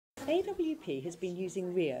AWP has been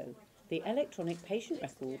using Rio, the electronic patient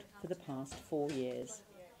record, for the past 4 years.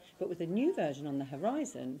 But with a new version on the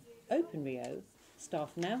horizon, OpenRio,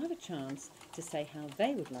 staff now have a chance to say how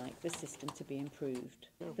they would like the system to be improved.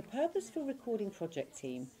 The Purposeful Recording Project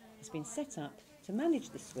team has been set up to manage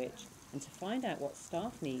the switch and to find out what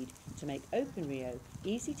staff need to make OpenRio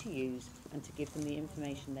easy to use and to give them the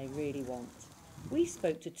information they really want. We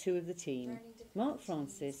spoke to two of the team, Mark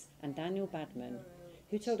Francis and Daniel Badman,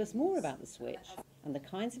 who told us more about the switch and the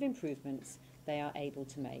kinds of improvements they are able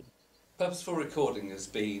to make. Purposeful Recording has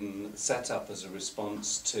been set up as a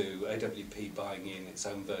response to AWP buying in its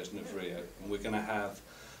own version of Rio, and we're going to have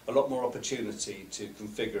a lot more opportunity to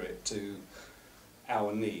configure it to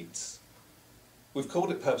our needs. We've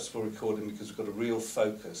called it Purposeful Recording because we've got a real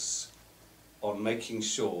focus on making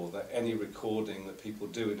sure that any recording that people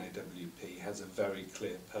do in AWP has a very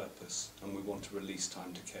clear purpose, and we want to release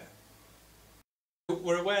time to care.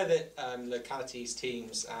 We're aware that localities,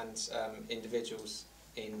 teams and individuals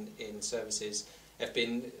in services have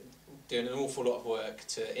been doing an awful lot of work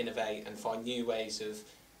to innovate and find new ways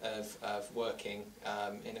of working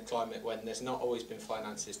in a climate when there's not always been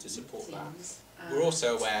finances to support that. We're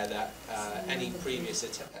also aware that any previous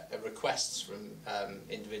requests from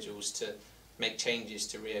individuals to make changes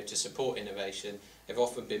to Rio to support innovation have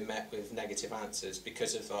often been met with negative answers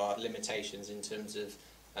because of our limitations in terms of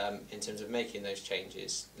making those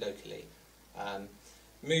changes locally.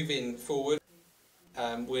 Moving forward,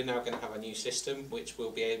 we're now going to have a new system which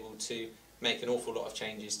will be able to make an awful lot of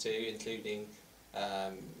changes to, including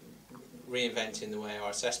reinventing the way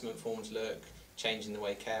our assessment forms look, changing the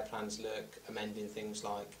way care plans look, amending things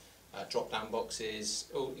like drop-down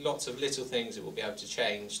boxes, lots of little things that we'll be able to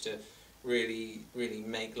change to really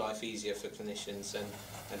make life easier for clinicians and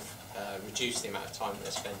reduce the amount of time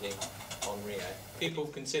they're spending on Rio. People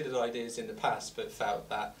have considered ideas in the past but felt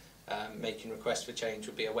that making requests for change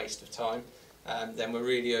would be a waste of time. Then we're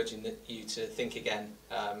really urging you to think again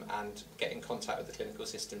and get in contact with the clinical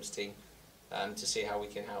systems team to see how we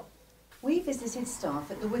can help. We visited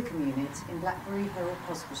staff at the Wickham unit in Blackberry Hill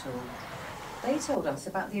Hospital. They told us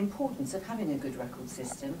about the importance of having a good record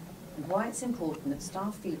system and why it's important that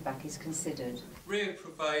staff feedback is considered. Rio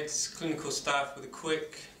provides clinical staff with a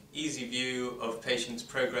quick, easy view of patients'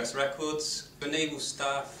 progress records, enables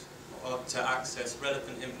staff to access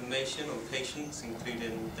relevant information on patients,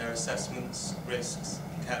 including their assessments, risks,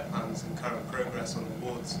 care plans and current progress on the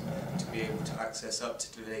wards, to be able to access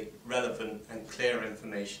up-to-date, relevant and clear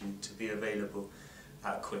information to be available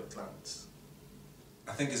at a quick glance.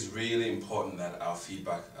 I think it's really important that our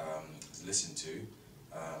feedback is listened to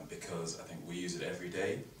because I think we use it every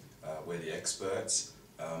day. We're the experts.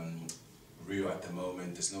 Rio at the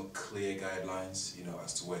moment, there's no clear guidelines,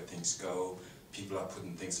 as to where things go. People are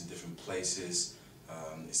putting things in different places.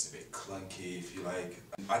 It's a bit clunky, if you like.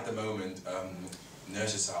 At the moment,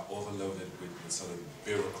 nurses are overloaded with sort of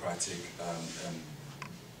bureaucratic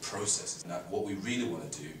processes. Now, what we really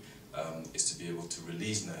want to do is to be able to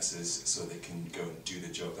release nurses so they can go and do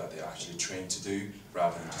the job that they're actually trained to do,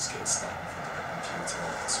 rather than just get stuck in front of a computer.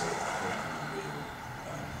 So hopefully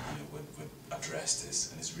we'll address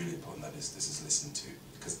this, and it's really important that this is listened to,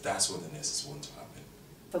 because that's what the nurses want to happen.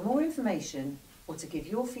 For more information or to give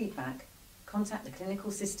your feedback, contact the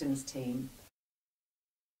Clinical Systems team